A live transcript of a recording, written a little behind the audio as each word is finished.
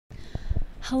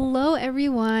Hello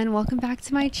everyone, welcome back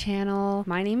to my channel.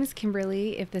 My name is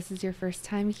Kimberly. If this is your first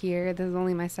time here, this is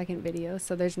only my second video,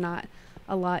 so there's not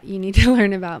a lot you need to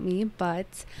learn about me,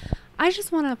 but I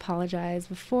just want to apologize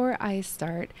before I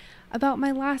start about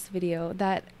my last video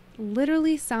that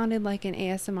literally sounded like an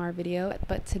ASMR video,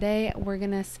 but today we're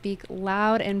gonna speak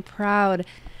loud and proud.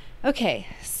 Okay,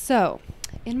 so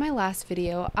in my last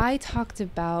video, I talked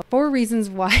about 4 reasons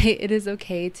why it is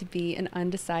okay to be an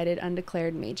undecided,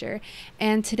 undeclared major.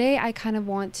 And today I kind of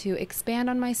want to expand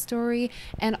on my story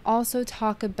and also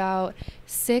talk about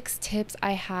 6 tips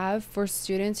I have for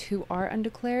students who are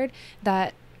undeclared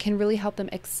that can really help them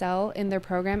excel in their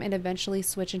program and eventually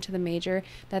switch into the major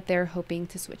that they're hoping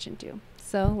to switch into.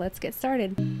 So let's get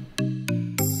started.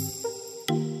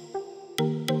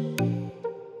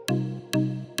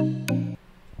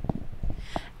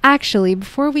 Actually,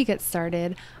 before we get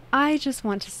started, I just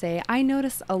want to say I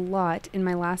noticed a lot in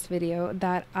my last video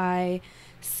that I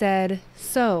said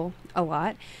 "so" a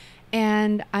lot,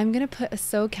 and I'm gonna put a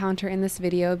 "so" counter in this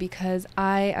video because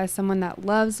I, as someone that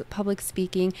loves public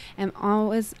speaking, am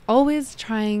always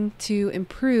trying to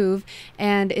improve,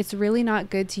 and it's really not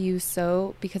good to use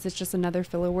 "so" because it's just another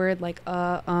filler word like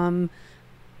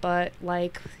but,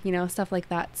 like, you know, stuff like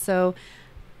that. So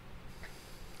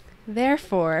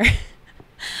therefore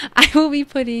I will be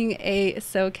putting a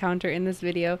 "so" counter in this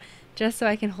video just so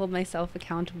I can hold myself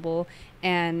accountable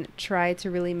and try to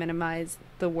really minimize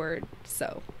the word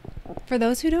 "so." For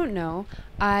those who don't know,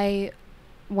 I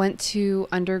went to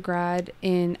undergrad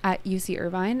at UC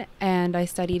Irvine and I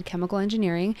studied chemical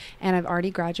engineering, and I've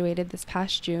already graduated this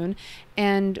past June.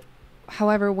 And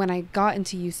however, when I got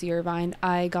into UC Irvine,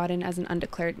 I got in as an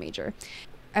undeclared major.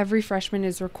 Every freshman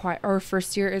is required, or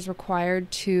first year is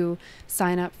required, to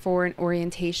sign up for an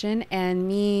orientation, and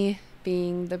me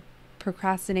being the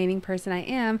procrastinating person I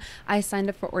am, I signed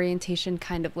up for orientation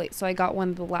kind of late, so I got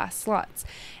one of the last slots.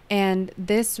 And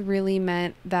this really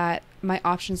meant that my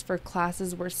options for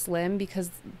classes were slim because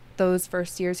those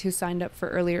first years who signed up for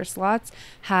earlier slots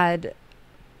had,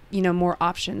 you know, more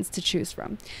options to choose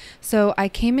from. So I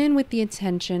came in with the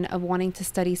intention of wanting to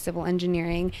study civil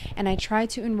engineering, and I tried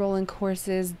to enroll in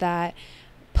courses that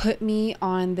put me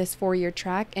on this 4-year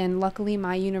track. And luckily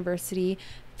my university,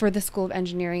 for the School of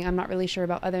Engineering, I'm not really sure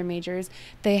about other majors,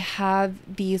 they have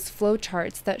these flow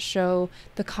charts that show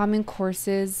the common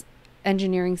courses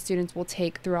engineering students will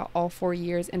take throughout all 4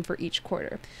 years and for each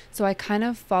quarter. So I kind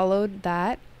of followed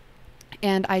that,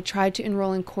 and I tried to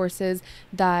enroll in courses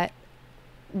that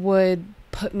would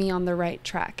put me on the right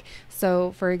track.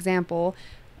 So for example,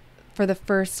 for the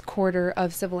first quarter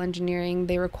of civil engineering,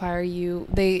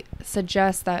 they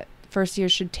suggest that first year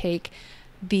should take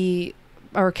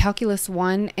Calculus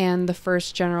 1 and the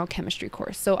first general chemistry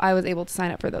course. So I was able to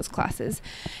sign up for those classes.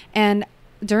 And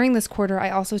during this quarter, I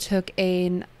also took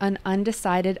an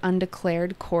undecided,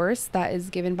 undeclared course that is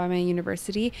given by my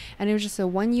university, and it was just a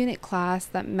 1-unit class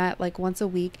that met like once a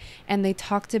week, and they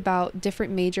talked about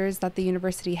different majors that the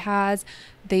university has.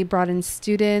 They brought in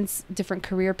students, different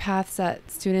career paths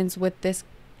that students with this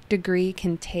degree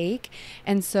can take,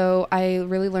 and so I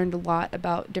really learned a lot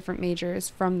about different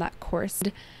majors from that course.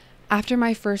 After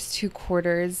my first 2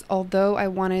 quarters, although I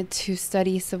wanted to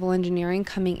study civil engineering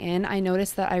coming in, I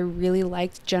noticed that I really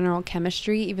liked general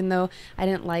chemistry, even though I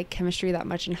didn't like chemistry that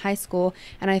much in high school.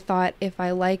 And I thought, if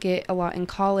I like it a lot in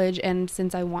college, and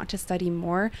since I want to study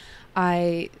more,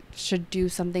 I should do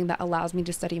something that allows me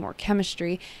to study more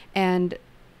chemistry. And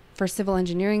for civil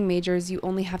engineering majors, you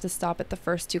only have to stop at the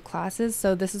first 2 classes.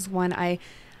 So this is when I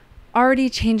already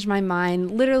changed my mind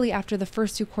literally after the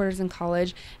first 2 quarters in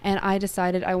college, and I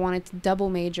decided I wanted to double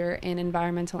major in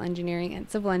environmental engineering and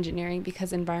civil engineering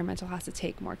because environmental has to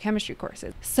take more chemistry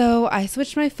courses. So I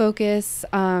switched my focus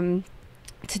to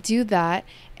do that,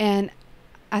 and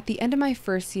at the end of my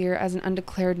first year as an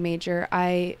undeclared major,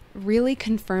 I really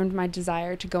confirmed my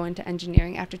desire to go into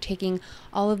engineering after taking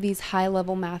all of these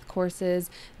high-level math courses,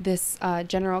 these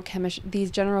general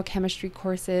chemistry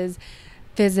courses,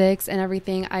 physics and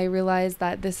everything. I realized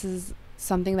that this is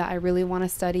something that I really want to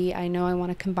study. I know I want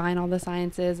to combine all the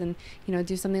sciences and, you know,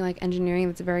 do something like engineering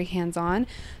that's very hands-on.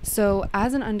 So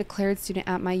as an undeclared student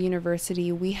at my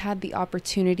university, we had the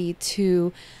opportunity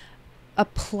to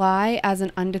apply as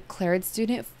an undeclared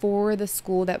student for the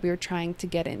school that we were trying to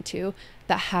get into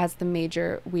that has the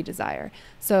major we desire.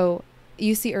 So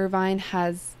UC Irvine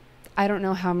has, I don't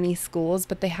know how many schools,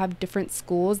 but they have different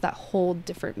schools that hold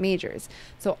different majors.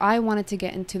 So I wanted to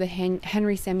get into the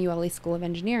Henry Samueli School of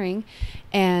Engineering,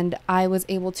 and I was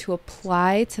able to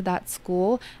apply to that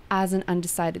school as an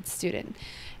undecided student.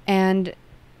 And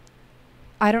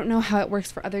I don't know how it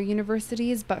works for other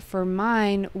universities, but for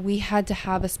mine, we had to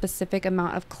have a specific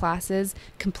amount of classes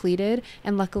completed.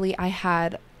 And luckily, I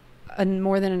had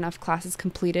more than enough classes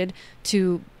completed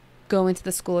to go into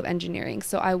the School of Engineering.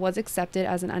 So I was accepted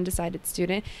as an undecided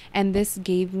student, and this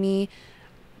gave me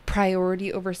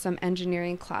priority over some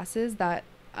engineering classes that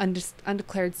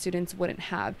undeclared students wouldn't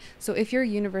have. So if your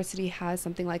university has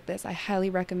something like this, I highly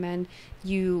recommend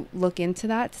you look into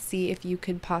that to see if you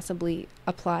could possibly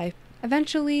apply.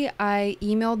 Eventually, I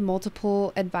emailed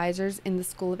multiple advisors in the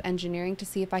School of Engineering to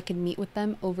see if I could meet with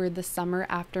them over the summer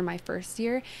after my first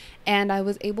year, and I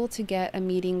was able to get a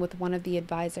meeting with one of the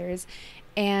advisors.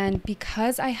 And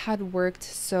because I had worked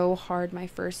so hard my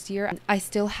first year, I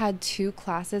still had 2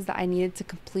 classes that I needed to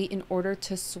complete in order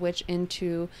to switch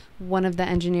into one of the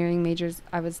engineering majors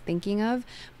I was thinking of.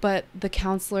 But the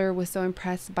counselor was so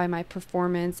impressed by my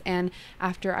performance, and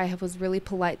after I was really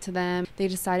polite to them, they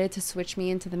decided to switch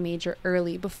me into the major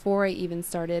early before I even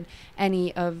started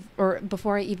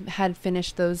before I even had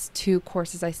finished those 2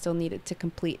 courses I still needed to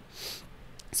complete.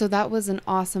 So that was an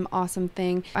awesome, awesome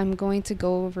thing. I'm going to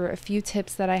go over a few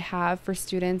tips that I have for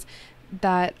students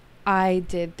that I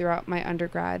did throughout my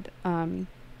undergrad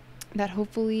that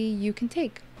hopefully you can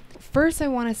take. First, I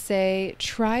want to say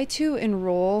try to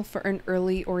enroll for an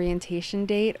early orientation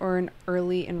date or an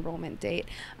early enrollment date.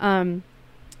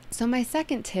 So my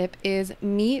second tip is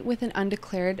meet with an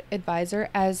undeclared advisor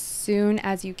as soon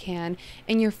as you can.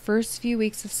 In your first few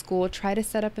weeks of school, try to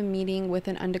set up a meeting with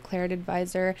an undeclared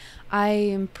advisor. I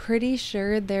am pretty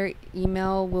sure their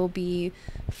email will be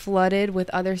flooded with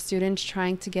other students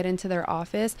trying to get into their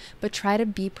office, but try to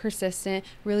be persistent.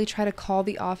 Really try to call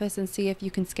the office and see if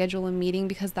you can schedule a meeting,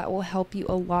 because that will help you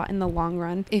a lot in the long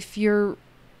run. If you're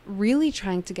really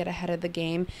trying to get ahead of the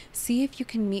game, see if you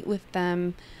can meet with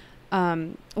them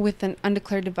with an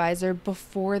undeclared advisor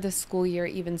before the school year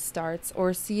even starts,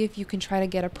 or see if you can try to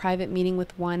get a private meeting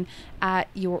with one at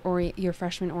your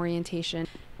freshman orientation.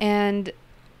 And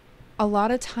a lot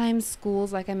of times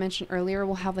schools, like I mentioned earlier,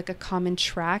 will have like a common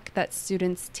track that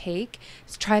students take.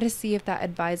 So try to see if that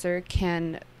advisor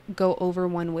can go over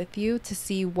one with you to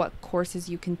see what courses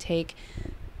you can take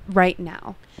right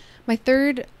now. My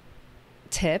third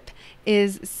tip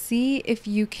is see if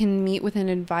you can meet with an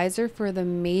advisor for the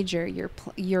major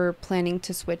you're planning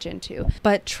to switch into,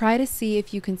 but try to see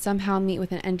if you can somehow meet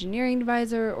with an engineering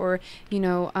advisor, or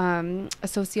a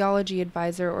sociology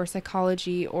advisor, or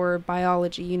psychology, or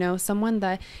biology, someone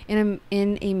that in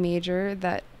a major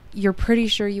that you're pretty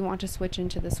sure you want to switch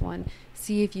into this one.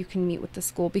 See if you can meet with the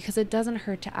school, because it doesn't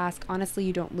hurt to ask. Honestly,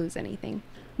 you don't lose anything.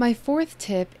 My fourth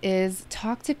tip is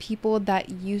talk to people that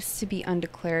used to be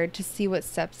undeclared to see what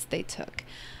steps they took.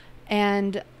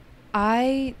 And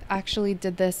I actually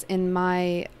did this in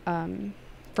my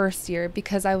first year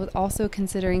because I was also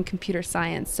considering computer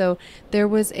science. So there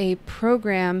was a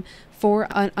program for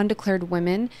undeclared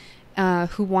women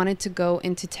who wanted to go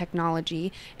into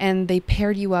technology, and they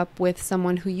paired you up with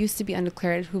someone who used to be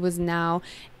undeclared who was now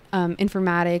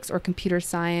informatics or computer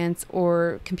science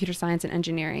and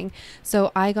engineering. So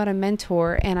I got a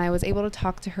mentor, and I was able to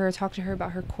talk to her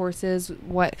about her courses,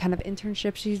 what kind of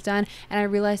internships she's done, and I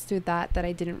realized through that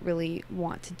I didn't really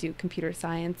want to do computer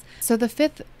science. So the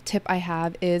fifth tip I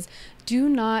have is do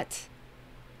not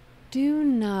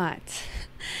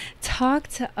talk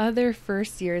to other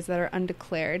first years that are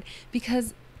undeclared,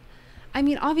 because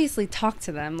obviously talk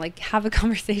to them, like have a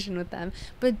conversation with them,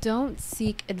 but don't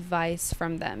seek advice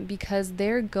from them, because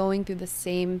they're going through the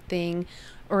same thing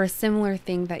or a similar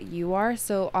thing that you are.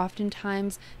 So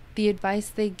oftentimes the advice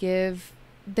they give,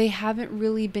 they haven't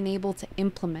really been able to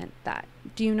implement that.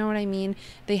 Do you know what I mean?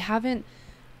 They haven't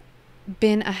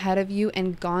been ahead of you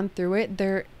and gone through it.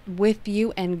 They're with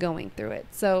you and going through it.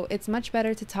 So it's much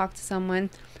better to talk to someone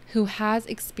who has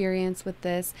experience with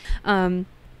this.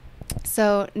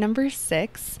 So number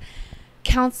 6,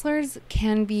 counselors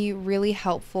can be really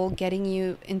helpful getting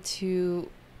you into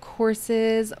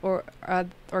courses or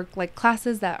like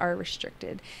classes that are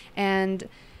restricted. And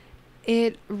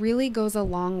it really goes a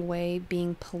long way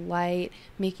being polite,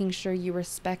 making sure you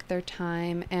respect their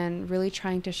time, and really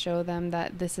trying to show them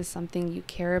that this is something you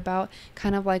care about.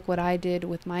 Kind of like what I did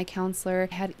with my counselor.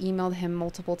 I had emailed him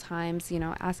multiple times,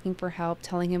 asking for help,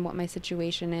 telling him what my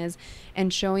situation is,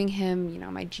 and showing him,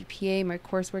 my GPA, my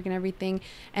coursework, and everything.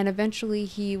 And eventually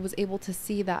he was able to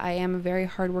see that I am a very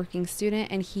hardworking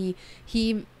student, and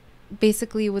he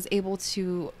basically was able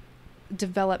to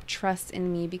develop trust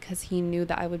in me, because he knew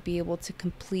that I would be able to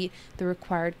complete the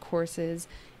required courses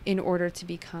in order to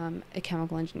become a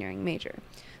chemical engineering major.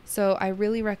 So I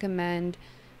really recommend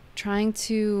trying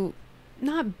to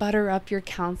not butter up your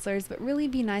counselors, but really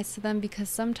be nice to them, because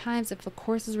sometimes if a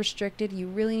course is restricted, you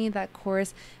really need that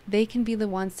course, they can be the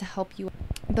ones to help you.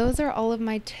 Those are all of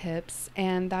my tips,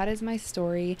 and that is my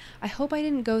story. I hope I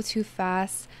didn't go too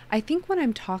fast. I think when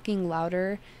I'm talking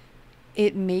louder,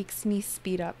 it makes me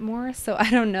speed up more, so I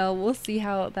don't know. We'll see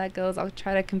how that goes. I'll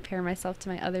try to compare myself to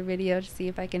my other video to see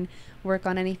if I can work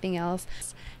on anything else.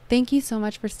 Thank you so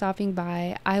much for stopping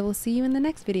by. I will see you in the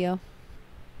next video.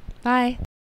 Bye.